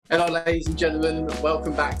Hello, ladies and gentlemen.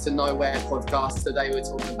 Welcome back to Nowhere Podcast. Today we're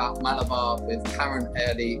talking about Malabar with Karen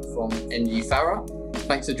Early from NG Farah.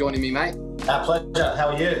 Thanks for joining me, mate. Our pleasure. How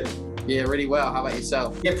are you? Yeah, really well. How about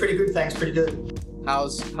yourself? Yeah, pretty good. Thanks. Pretty good.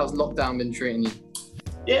 How's lockdown been treating you?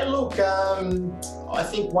 Yeah, look, I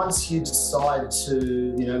think once you decide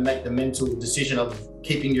to, make the mental decision of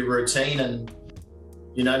keeping your routine and,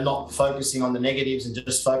 not focusing on the negatives and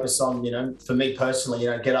just focus on, for me personally,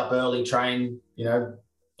 get up early, train,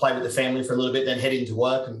 play with the family for a little bit, then head into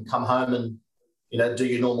work and come home and, do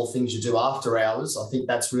your normal things you do after hours. I think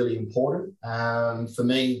that's really important. For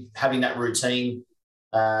me, having that routine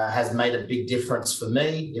has made a big difference for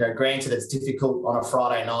me. Granted, it's difficult on a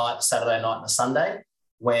Friday night, Saturday night and a Sunday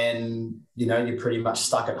when, you're pretty much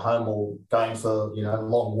stuck at home or going for,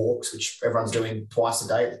 long walks, which everyone's doing twice a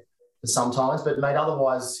day sometimes. But mate,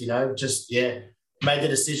 otherwise, made the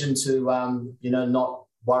decision to, not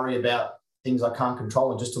worry about things I can't control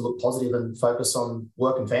and just to look positive and focus on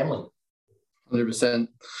work and family. 100%.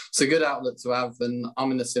 It's a good outlet to have, and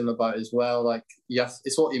I'm in a similar boat as well. Like, yes,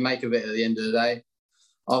 it's what you make of it at the end of the day.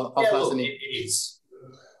 It is.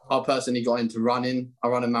 I personally got into running. I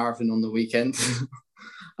run a marathon on the weekend.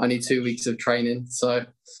 I need 2 weeks of training. So,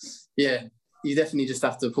 yeah, you definitely just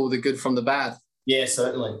have to pull the good from the bad. Yeah,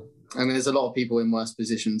 certainly. And there's a lot of people in worse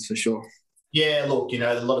positions for sure. Yeah, look,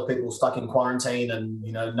 a lot of people stuck in quarantine and,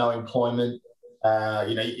 no employment.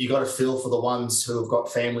 You got to feel for the ones who have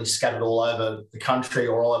got families scattered all over the country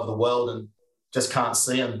or all over the world and just can't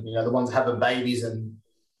see them. The ones having babies and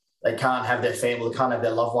they can't have their family, they can't have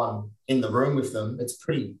their loved one in the room with them. It's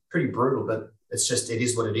pretty brutal, but it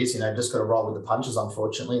is what it is. Just got to roll with the punches,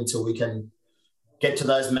 unfortunately, until we can get to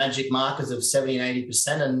those magic markers of 70 and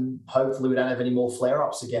 80%, and hopefully we don't have any more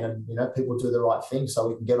flare-ups again and, people do the right thing so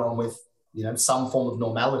we can get on with, some form of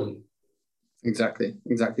normality. Exactly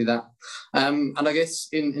that. And I guess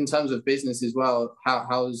in terms of business as well,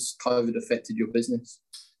 how's COVID affected your business?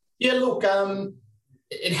 Yeah, look,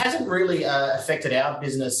 it hasn't really affected our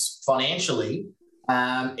business financially.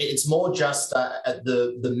 It's more just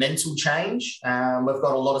the mental change. We've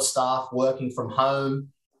got a lot of staff working from home,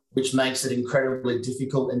 which makes it incredibly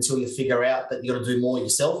difficult until you figure out that you've got to do more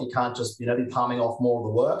yourself. You can't just, be palming off more of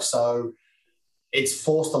the work. So it's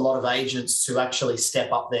forced a lot of agents to actually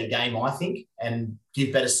step up their game, I think, and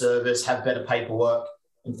give better service, have better paperwork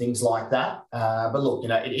and things like that. But look,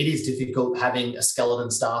 it is difficult having a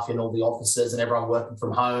skeleton staff in all the offices and everyone working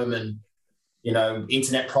from home and,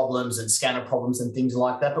 internet problems and scanner problems and things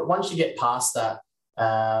like that. But once you get past that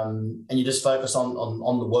and you just focus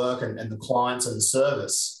on the work and the clients and the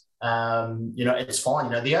service, it's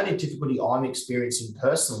fine. The only difficulty I'm experiencing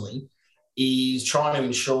personally is trying to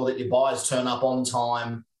ensure that your buyers turn up on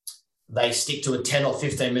time. They stick to a 10 or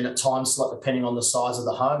 15 minute time slot, depending on the size of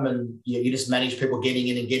the home. And you just manage people getting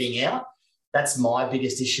in and getting out. That's my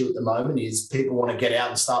biggest issue at the moment is people want to get out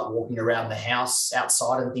and start walking around the house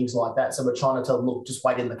outside and things like that. So we're trying to tell them, look, just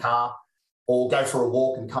wait in the car or go for a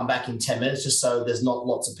walk and come back in 10 minutes, just so there's not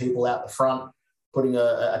lots of people out the front putting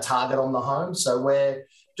a target on the home. So we're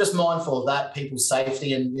just mindful of that, people's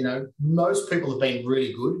safety. And, most people have been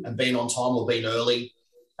really good and been on time or been early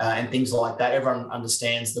and things like that. Everyone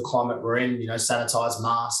understands the climate we're in, sanitized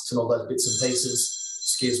masks and all those bits and pieces,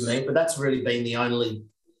 excuse me. But that's really been the only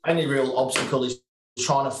real obstacle is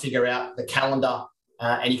trying to figure out the calendar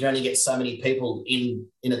and you can only get so many people in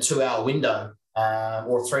a 2-hour window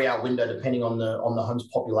or a 3-hour window, depending on the home's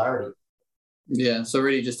popularity. Yeah, so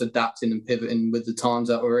really just adapting and pivoting with the times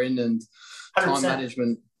that we're in, and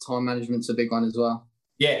 100%. Time management's a big one as well.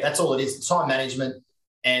 Yeah, that's all it is. Time management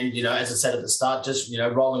and, as I said at the start, just,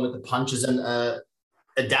 rolling with the punches and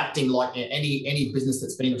adapting like any business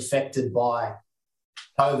that's been affected by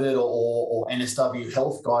COVID or NSW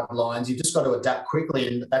health guidelines. You've just got to adapt quickly,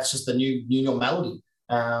 and that's just the new normality.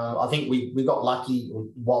 I think we got lucky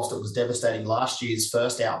whilst it was devastating last year's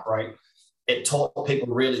first outbreak. It taught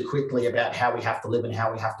people really quickly about how we have to live and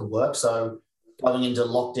how we have to work. So going into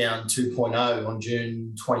lockdown 2.0 on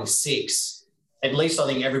June 26, at least I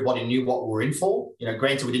think everybody knew what we were in for.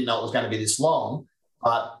 Granted, we didn't know it was going to be this long,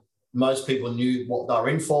 but most people knew what they were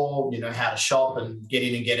in for, how to shop and get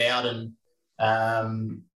in and get out. And,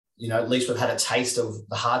 at least we've had a taste of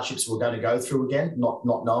the hardships we're going to go through again. Not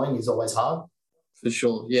knowing is always hard. For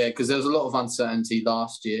sure, yeah, because there was a lot of uncertainty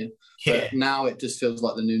last year. Yeah. But now it just feels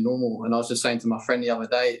like the new normal. And I was just saying to my friend the other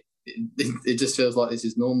day, it just feels like this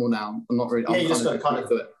is normal now. I'm not really. Yeah, you just got to kind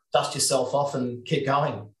of dust yourself off and keep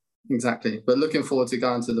going. Exactly. But looking forward to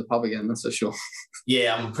going to the pub again, that's for sure.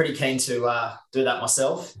 Yeah, I'm pretty keen to do that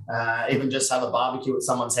myself. Even just have a barbecue at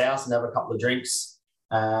someone's house and have a couple of drinks.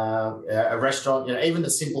 A restaurant, even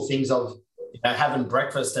the simple things of having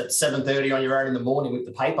breakfast at 7:30 on your own in the morning with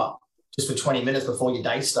the paper, just for 20 minutes before your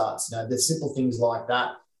day starts. There's simple things like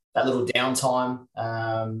that, that little downtime,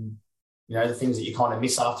 the things that you kind of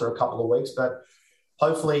miss after a couple of weeks. But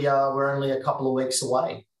hopefully we're only a couple of weeks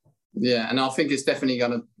away. Yeah, and I think it's definitely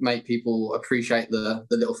going to make people appreciate the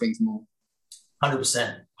little things more.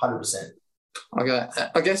 100%. Okay,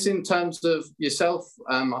 I guess in terms of yourself,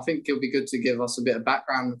 I think it'll be good to give us a bit of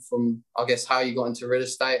background from, I guess, how you got into real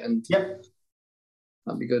estate. And yep,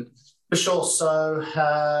 that'd be good. For sure. So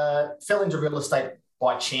fell into real estate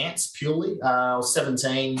by chance, purely. I was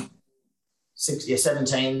 17, just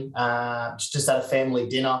at a family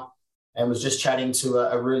dinner, and was just chatting to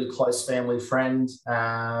a really close family friend who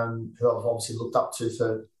I've obviously looked up to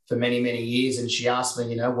for many, many years. And she asked me,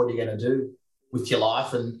 what are you going to do with your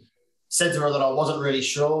life? And said to her that I wasn't really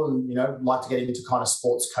sure and, like to get into kind of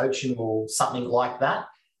sports coaching or something like that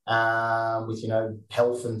with,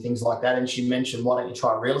 health and things like that. And she mentioned, why don't you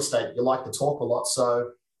try real estate? You like to talk a lot,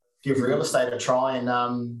 so give real estate a try,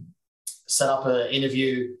 and set up an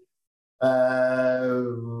interview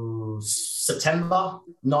September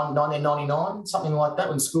 1999, something like that,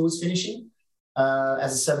 when school was finishing,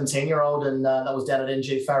 as a 17-year-old, and that was down at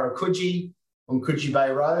NG Farah Coogee on Coogee Bay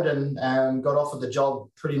Road, and got offered the job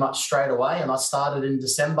pretty much straight away, and I started in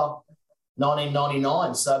December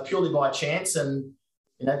 1999, so purely by chance. And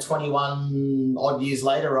 21 odd years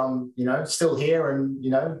later, I'm still here,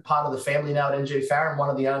 and part of the family now at NG Farah, and one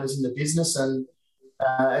of the owners in the business, and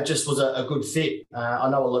it just was a good fit. I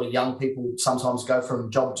know a lot of young people sometimes go from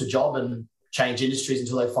job to job and change industries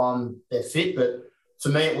until they find their fit. But for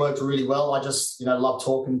me, it worked really well. I just, love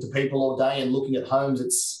talking to people all day and looking at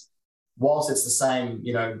homes. Whilst it's the same,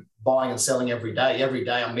 buying and selling every day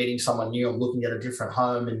I'm meeting someone new. I'm looking at a different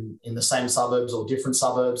home in the same suburbs or different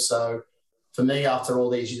suburbs. So for me, after all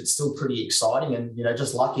these years, it's still pretty exciting, and,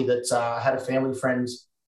 just lucky that I had a family friend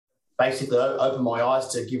basically open my eyes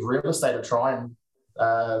to give real estate a try. And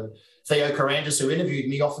Theo Carangis, who interviewed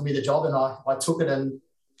me, offered me the job, and I took it, and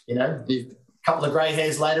a couple of grey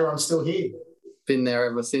hairs later, I'm still here. Been there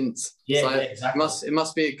ever since. Yeah, so exactly. It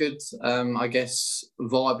must be a good, I guess,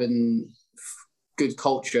 vibe and good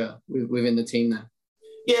culture within the team there.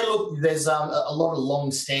 Yeah, look, there's a lot of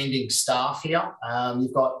long-standing staff here.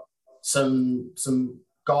 You've got some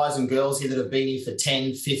guys and girls here that have been here for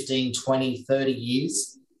 10, 15, 20, 30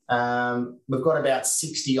 years. We've got about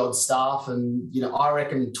 60 odd staff, and I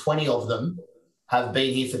reckon 20 of them have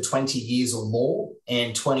been here for 20 years or more,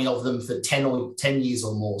 and 20 of them for 10 years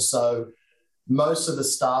or more. So most of the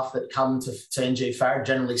staff that come to NG Farah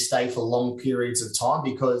generally stay for long periods of time,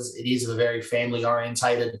 because it is a very family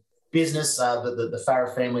orientated business. The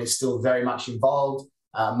Farah family is still very much involved.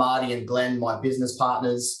 Marty and Glenn, my business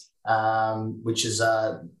partners, which is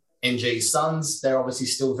NG's sons, they're obviously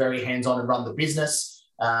still very hands-on and run the business.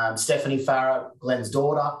 Stephanie Farah, Glenn's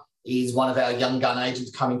daughter, is one of our young gun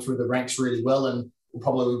agents coming through the ranks really well, and will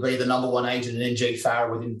probably be the number one agent in NG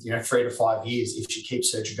Farah within 3 to 5 years if she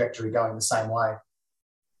keeps her trajectory going the same way.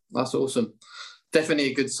 That's awesome.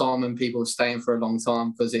 Definitely a good sign when people are staying for a long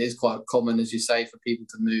time, because it is quite common, as you say, for people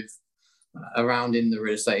to move around in the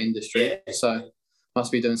real estate industry. Yeah. So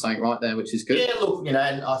must be doing something right there, which is good. Yeah, look, and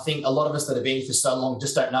I think a lot of us that have been here for so long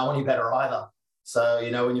just don't know any better either. So,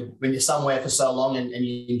 when you're somewhere for so long and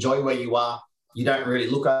you enjoy where you are, you don't really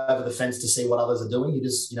look over the fence to see what others are doing. You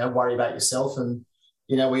just, worry about yourself, and,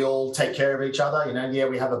 we all take care of each other. Yeah,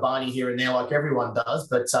 we have a Barney here and there like everyone does,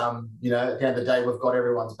 but, at the end of the day, we've got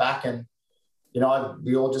everyone's back, and,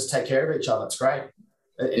 we all just take care of each other. It's great.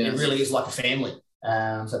 It really is like a family.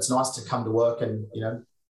 So it's nice to come to work and,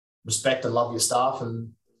 respect and love your staff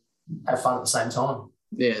and have fun at the same time.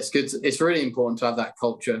 Yeah, it's good. It's really important to have that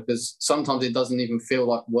culture, because sometimes it doesn't even feel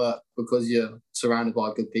like work because you're surrounded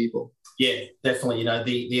by good people. Yeah, definitely.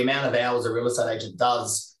 The amount of hours a real estate agent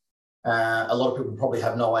does, a lot of people probably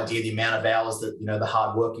have no idea the amount of hours that, the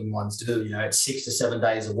hardworking ones do. It's 6 to 7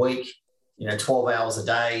 days a week, 12 hours a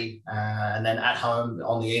day, and then at home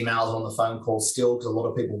on the emails, on the phone calls still, because a lot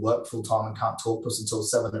of people work full time and can't talk to us until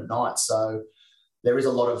 7 at night. So there is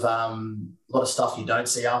a lot of stuff you don't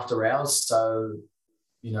see after hours. So,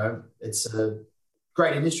 it's a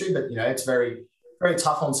great industry, but, it's very, very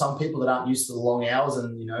tough on some people that aren't used to the long hours.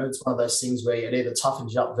 And, it's one of those things where it either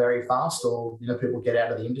toughens you up very fast or, people get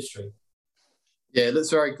out of the industry. Yeah, it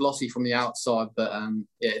looks very glossy from the outside, but,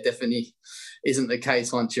 it definitely isn't the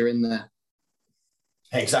case once you're in there.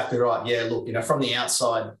 Exactly right. Yeah, look, from the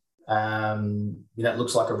outside, it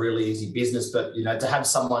looks like a really easy business, but, to have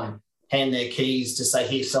someone hand their keys to say,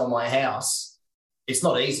 here, sell my house, it's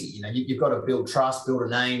not easy. You've got to build trust, build a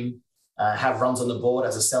name, have runs on the board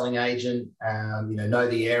as a selling agent, know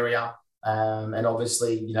the area. and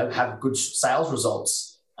obviously, have good sales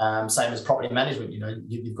results. Same as property management,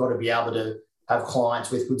 you've got to be able to have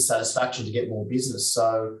clients with good satisfaction to get more business.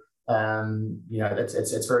 So,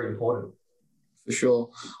 it's very important. For sure.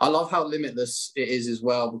 I love how limitless it is as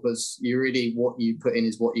well, because what you put in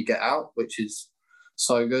is what you get out, which is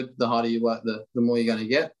so good. The harder you work, the more you're going to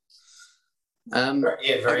get.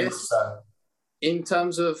 Very much so. In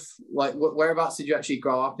terms of whereabouts did you actually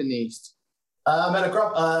grow up in the East? I grew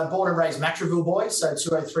up, born and raised Matraville boy, so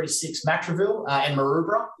 2036 Matraville and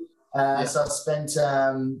Maroubra. So I spent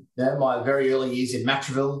my very early years in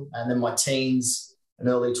Matraville, and then my teens and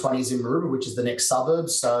early 20s in Maroubra, which is the next suburb.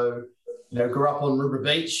 So, grew up on Maroubra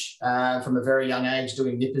Beach from a very young age,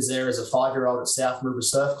 doing nippers there as a 5-year-old at South Maroubra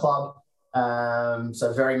Surf Club.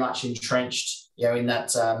 So very much entrenched, in that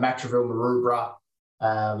Matraville, Maroubra,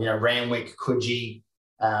 Randwick, Coogee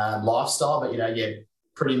lifestyle. But,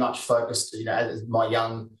 pretty much focused, as my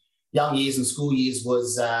young years and school years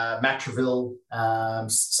was Matraville,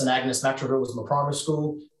 St Agnes Matraville was my primary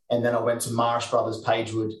school. And then I went to Marsh Brothers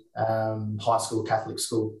Pagewood High School, Catholic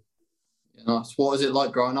school. Yeah, nice. What was it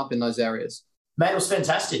like growing up in those areas? Man, it was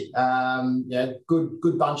fantastic.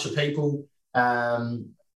 Good bunch of people,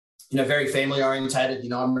 very family orientated.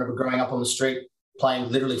 I remember growing up on the street, playing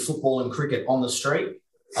literally football and cricket on the street.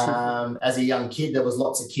 As a young kid, there was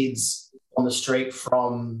lots of kids on the street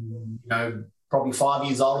from, probably 5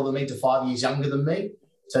 years older than me to 5 years younger than me.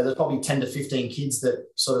 So there's probably 10 to 15 kids that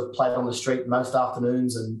sort of played on the street most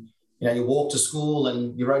afternoons, and, you walked to school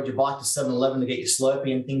and you rode your bike to 7-Eleven to get your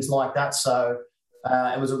Slurpee and things like that. So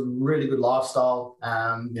it was a really good lifestyle,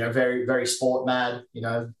 very, very sport mad.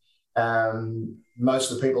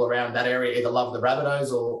 Most of the people around that area either love the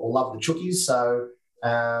Rabbitohs or love the Chookies. So,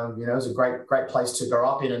 it was a great place to grow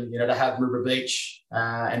up in, and, to have Maroubra Beach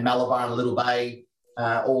and Malabar and Little Bay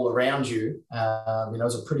all around you, it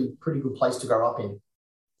was a pretty good place to grow up in.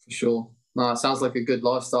 For sure. No, it sounds like a good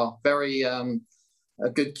lifestyle. Very a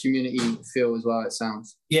good community feel as well, it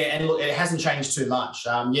sounds. Yeah, and look, it hasn't changed too much.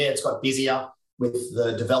 It's got busier with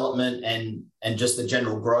the development and just the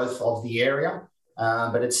general growth of the area,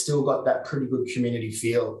 but it's still got that pretty good community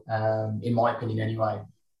feel, in my opinion anyway.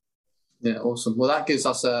 Yeah, awesome. Well, that gives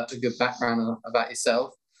us a good background about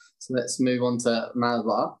yourself. So let's move on to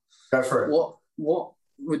Malabar. Go for it. What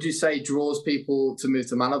would you say draws people to move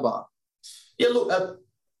to Malabar? Yeah, look,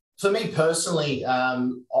 for me personally,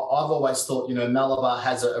 I've always thought, Malabar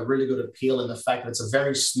has a really good appeal in the fact that it's a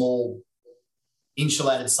very small,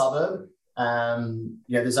 insulated suburb.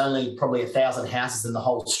 There's only probably 1,000 houses in the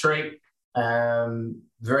whole street.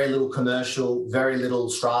 Very little commercial, very little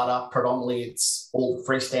strata. Predominantly, it's all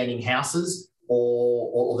freestanding houses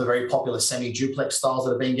or the very popular semi-duplex styles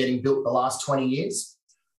that have been getting built the last 20 years.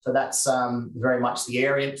 So that's very much the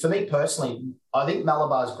area. For me personally, I think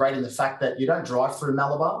Malabar is great in the fact that you don't drive through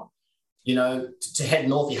Malabar. To head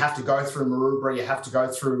north, you have to go through Maroubra, you have to go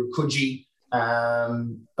through Coogee.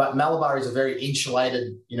 But Malabar is a very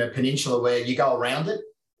insulated, peninsula where you go around it,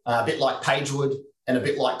 a bit like Pagewood and a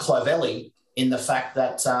bit like Clovelly, in the fact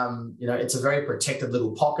that, it's a very protected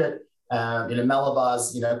little pocket.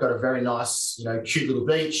 Malabar's, got a very nice, cute little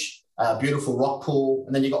beach, beautiful rock pool.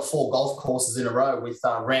 And then you've got 4 golf courses in a row with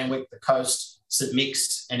Randwick, the Coast, St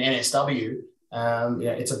Mixed and NSW.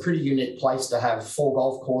 It's a pretty unique place to have 4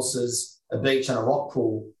 golf courses, a beach and a rock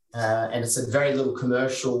pool. And it's a very little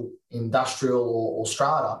commercial, industrial or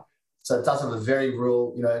strata. So it does have a very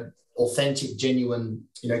real, authentic, genuine,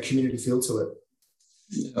 community feel to it.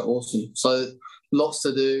 Yeah, awesome. So lots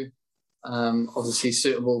to do. Obviously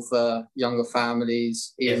suitable for younger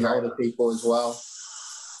families, even older people as well.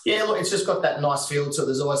 Yeah, look, it's just got that nice feel to it.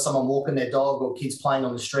 There's always someone walking their dog or kids playing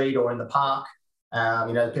on the street or in the park.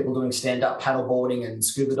 People doing stand-up paddleboarding and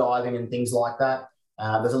scuba diving and things like that.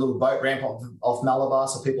 There's a little boat ramp off Malabar,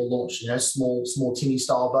 so people launch, small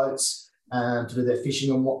tinny-style boats to do their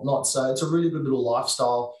fishing and whatnot. So it's a really good little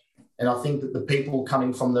lifestyle. And I think that the people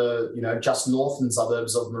coming from the, just northern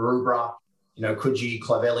suburbs of Maroubra, Coogee,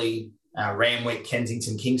 Clovelly, Randwick,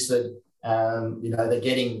 Kensington, Kingsford, they're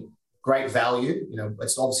getting great value.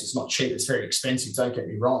 It's not cheap, it's very expensive, don't get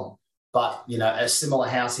me wrong. But, a similar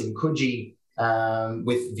house in Coogee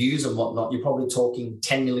with views and whatnot, you're probably talking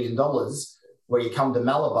 $10 million, where you come to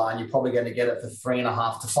Malabar and you're probably going to get it for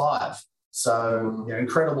 3.5 to 5. So,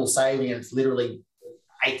 incredible saving, and it's literally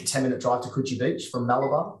 8 to 10 minute drive to Coogee Beach from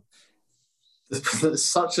Malabar. There's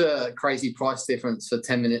such a crazy price difference for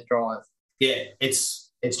 10-minute drive. Yeah, it's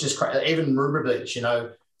just crazy. Even Maroubra Beach,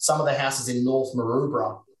 some of the houses in North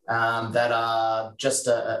Maroubra that are just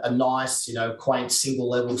a nice, quaint single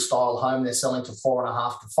level style home, they're selling to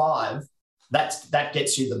 4.5 to 5. That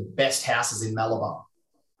gets you the best houses in Malabar.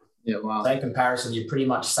 Yeah, wow. So in comparison, you're pretty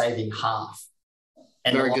much saving half.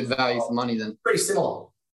 And Very good value for money then. Pretty similar.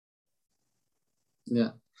 Yeah.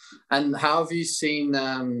 And how have you seen,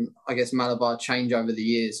 I guess, Malabar change over the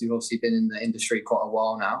years? You've obviously been in the industry quite a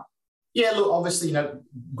while now. Yeah, look, obviously,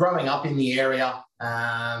 growing up in the area,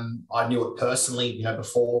 I knew it personally,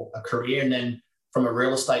 before a career. And then from a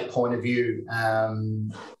real estate point of view,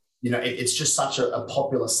 it's just such a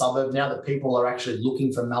popular suburb now that people are actually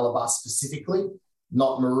looking for Malabar specifically,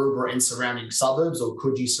 not Maroubra and surrounding suburbs or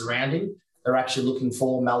Coogee surrounding. They're actually looking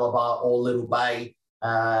for Malabar or Little Bay,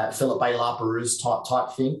 Phillip Bay, La Perouse type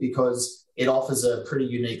thing, because it offers a pretty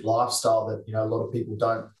unique lifestyle that, a lot of people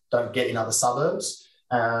don't get in other suburbs.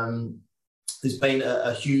 There's been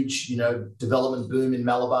a huge, development boom in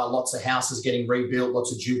Malabar, lots of houses getting rebuilt,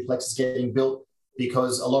 lots of duplexes getting built,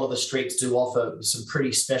 because a lot of the streets do offer some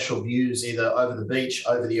pretty special views, either over the beach,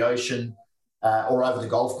 over the ocean, or over the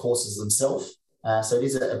golf courses themselves. So it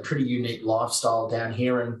is a pretty unique lifestyle down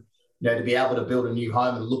here. And, to be able to build a new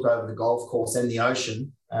home and look over the golf course and the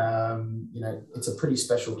ocean, it's a pretty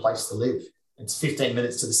special place to live. It's 15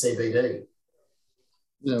 minutes to the CBD.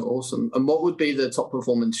 Yeah, awesome. And what would be the top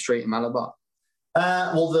performing street in Malabar?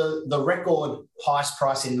 Well, the record highest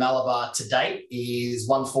price in Malabar to date is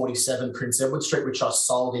 147 Prince Edward Street, which I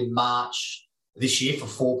sold in March this year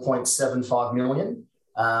for 4.75 million.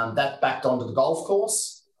 That backed onto the golf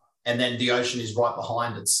course, and then the ocean is right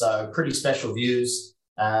behind it. So pretty special views.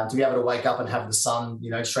 To be able to wake up and have the sun,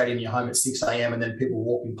 straight in your home at 6 a.m. and then people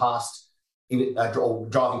walking past, or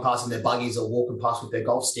driving past in their buggies or walking past with their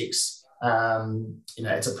golf sticks.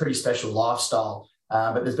 It's a pretty special lifestyle.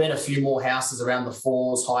 But there's been a few more houses around the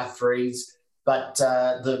 4s, high 3s. But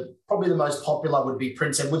probably the most popular would be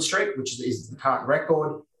Prince Edward Street, which is the current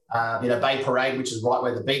record. Bay Parade, which is right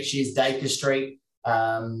where the beach is, Dacre Street,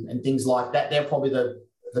 and things like that. They're probably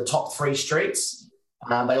the top 3 streets.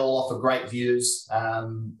 They all offer great views,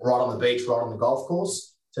 right on the beach, right on the golf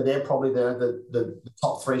course. So they're probably the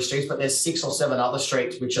top 3 streets. But there's 6 or 7 other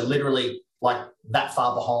streets which are literally like that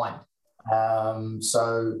far behind.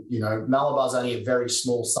 Malabar's only a very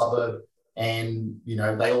small suburb, and,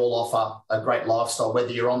 they all offer a great lifestyle,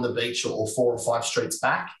 whether you're on the beach or 4 or 5 streets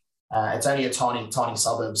back. It's only a tiny, tiny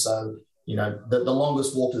suburb. So, the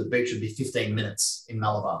longest walk to the beach would be 15 minutes in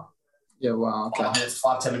Malabar. Yeah, wow. Okay.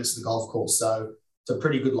 5-10 minutes to the golf course. So it's a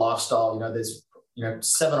pretty good lifestyle. There's,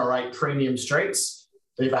 7 or 8 premium streets.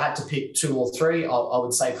 But if I had to pick 2 or 3, I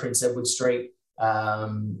would say Prince Edward Street,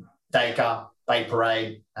 Dacre, Bay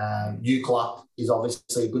Parade, Eucla is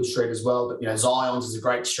obviously a good street as well. But, Zions is a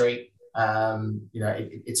great street.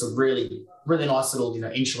 It's a really, really nice little,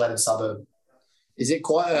 insulated suburb. Is it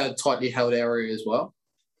quite a tightly held area as well?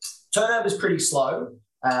 Turnover is pretty slow.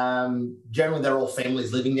 Generally, they're all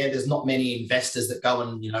families living there. There's not many investors that go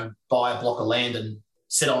and, buy a block of land and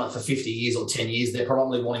sit on it for 50 years or 10 years. They're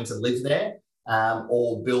probably wanting to live there,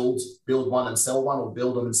 or build one and sell one, or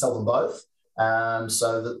build them and sell them both.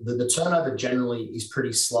 So the turnover generally is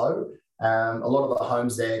pretty slow. A lot of the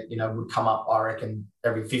homes there, would come up, I reckon,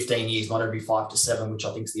 every 15 years, not every 5 to 7, which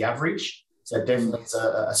I think is the average. So definitely it's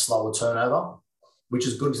a slower turnover, which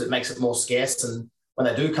is good because it makes it more scarce. And when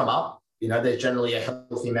they do come up, there's generally a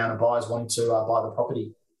healthy amount of buyers wanting to buy the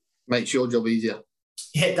property. Makes your job easier.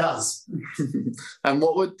 Yeah, it does. And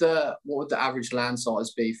what would the average land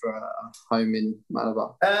size be for a home in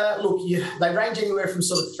Malabar? They range anywhere from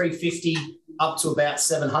sort of 350 up to about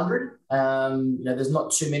 700. There's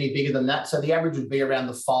not too many bigger than that. So the average would be around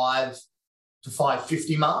the 5 to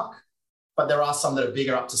 550 mark. But there are some that are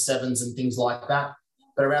bigger, up to 7s and things like that.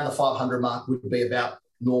 But around the 500 mark would be about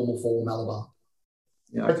normal for Malabar.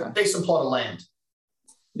 Yeah, okay. But decent plot of land.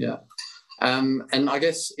 Yeah. And I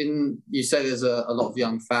guess you say there's a lot of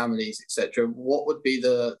young families, etc. What would be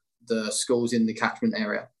the schools in the catchment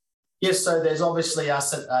area? Yes, so there's obviously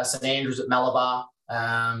St Andrews at Malabar,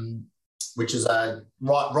 which is right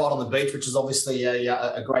on the beach, which is obviously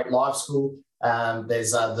a great live school.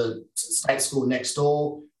 There's the state school next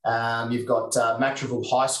door. You've got Matraville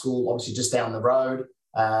High School, obviously just down the road.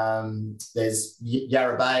 There's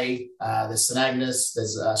Yarra Bay, there's St Agnes,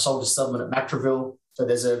 there's Soldier Settlement at Matraville. So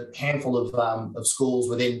there's a handful of schools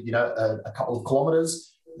within, a couple of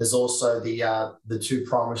kilometres. There's also the 2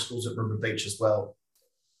 primary schools at River Beach as well.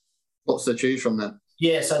 What's to choose from then?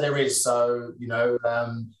 Yeah, so there is. So,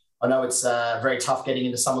 I know it's very tough getting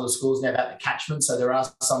into some of the schools now about the catchment. So there are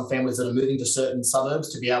some families that are moving to certain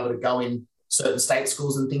suburbs to be able to go in certain state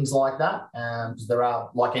schools and things like that. Because there are,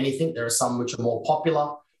 like anything, there are some which are more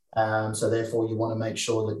popular. So therefore, you want to make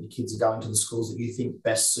sure that your kids are going to the schools that you think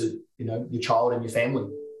best suit, your child and your family.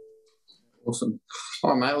 Awesome.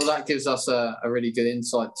 All right, mate. Well, that gives us a really good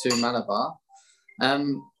insight to Malabar.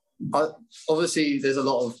 Obviously, there's a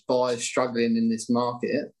lot of buyers struggling in this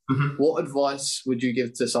market. Mm-hmm. What advice would you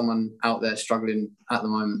give to someone out there struggling at the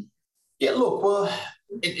moment? Yeah, look, well,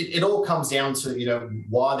 it all comes down to,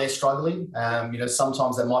 why they're struggling.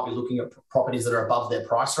 Sometimes they might be looking at properties that are above their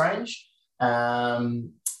price range.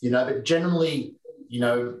 But generally,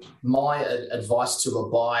 my advice to a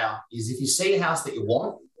buyer is if you see a house that you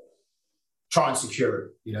want, try and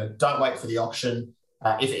secure it. Don't wait for the auction.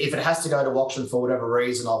 If it has to go to auction for whatever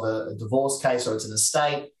reason, of a divorce case or it's an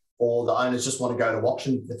estate, or the owners just want to go to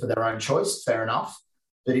auction for their own choice, fair enough.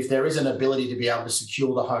 But if there is an ability to be able to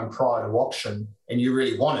secure the home prior to auction and you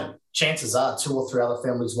really want it, chances are 2 or 3 other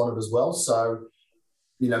families want it as well. So,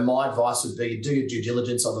 my advice would be do your due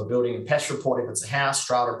diligence of a building and pest report if it's a house,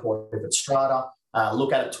 strata report if it's strata.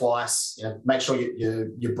 Look at it twice. Make sure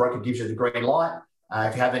your broker gives you the green light.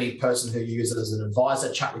 If you have any person who you use it as an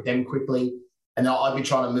advisor, chat with them quickly. And I'd be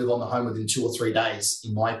trying to move on the home within 2 or 3 days,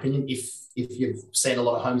 in my opinion, if you've seen a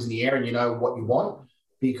lot of homes in the area and you know what you want.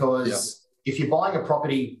 Because if you're buying a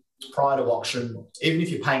property prior to auction, even if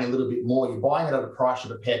you're paying a little bit more, you're buying it at a price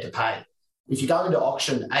you're prepared to pay. If you go into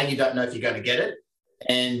auction, A, you don't know if you're going to get it,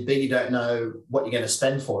 and B, you don't know what you're going to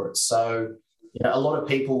spend for it. So, a lot of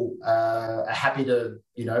people are happy to,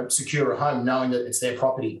 secure a home knowing that it's their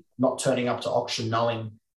property, not turning up to auction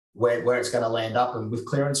knowing where it's going to land up. And with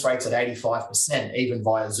clearance rates at 85%, even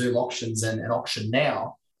via Zoom auctions and Auction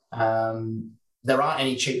Now, there aren't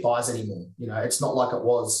any cheap buys anymore. It's not like it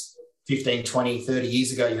was 15, 20, 30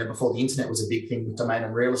 years ago, before the internet was a big thing with Domain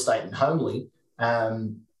and Real Estate and Homely.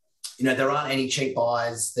 There aren't any cheap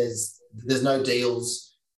buys. There's no deals.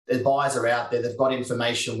 The buyers are out there. They've got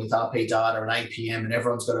information with RP Data and APM, and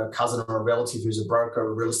everyone's got a cousin or a relative who's a broker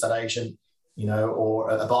or a real estate agent, or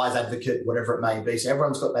a buyer's advocate, whatever it may be. So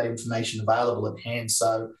everyone's got that information available at hand.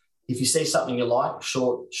 So if you see something you like,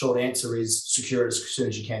 short answer is secure it as soon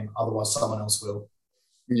as you can. Otherwise, someone else will.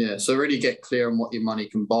 Yeah, so really get clear on what your money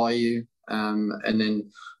can buy you. And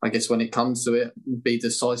then I guess when it comes to it, be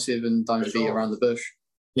decisive and don't beat around the bush.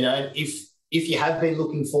 If you have been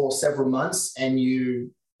looking for several months and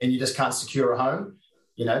you just can't secure a home,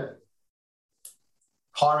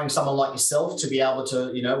 hiring someone like yourself to be able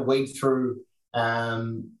to, weed through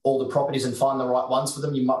all the properties and find the right ones for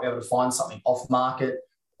them. You might be able to find something off market,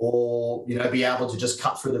 or, be able to just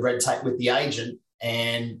cut through the red tape with the agent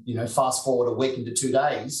and, fast forward a week into 2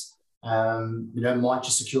 days, might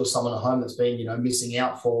just secure someone a home that's been, missing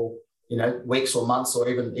out for, weeks or months or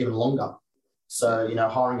even longer. So,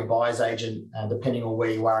 hiring a buyer's agent, depending on where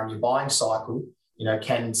you are in your buying cycle,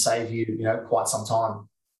 can save you, quite some time.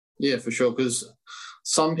 Yeah, for sure. Because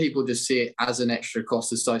some people just see it as an extra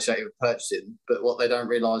cost associated with purchasing, but what they don't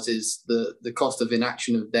realise is the cost of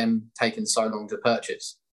inaction of them taking so long to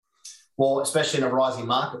purchase. Well, especially in a rising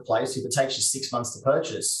marketplace, if it takes you 6 months to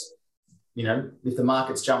purchase, if the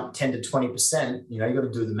market's jumped 10 to 20%, you've got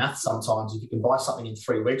to do the math sometimes. If you can buy something in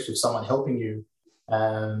 3 weeks with someone helping you,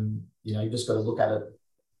 you've just got to look at it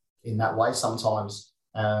in that way sometimes.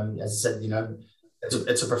 As I said,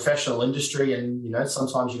 it's a professional industry, and,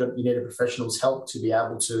 sometimes you need a professional's help to be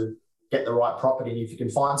able to get the right property. And if you can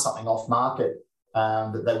find something off market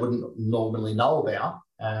that they wouldn't normally know about,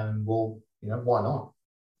 why not?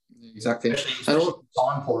 Exactly. Especially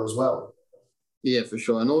time poor as well. Yeah, for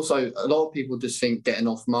sure. And also, a lot of people just think getting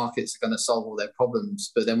off markets are going to solve all their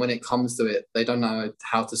problems. But then when it comes to it, they don't know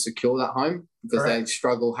how to secure that home, because They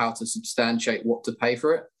struggle how to substantiate what to pay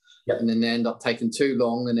for it. Yep. And then they end up taking too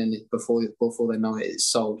long, and then before they know it, it's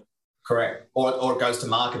sold. Correct. Or it goes to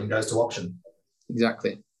market and goes to auction.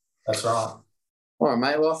 Exactly. That's right. All right,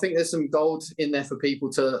 mate. Well, I think there's some gold in there for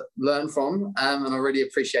people to learn from, and I really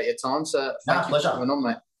appreciate your time. So thank you for coming on,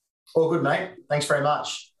 mate. All good, mate. Thanks very much.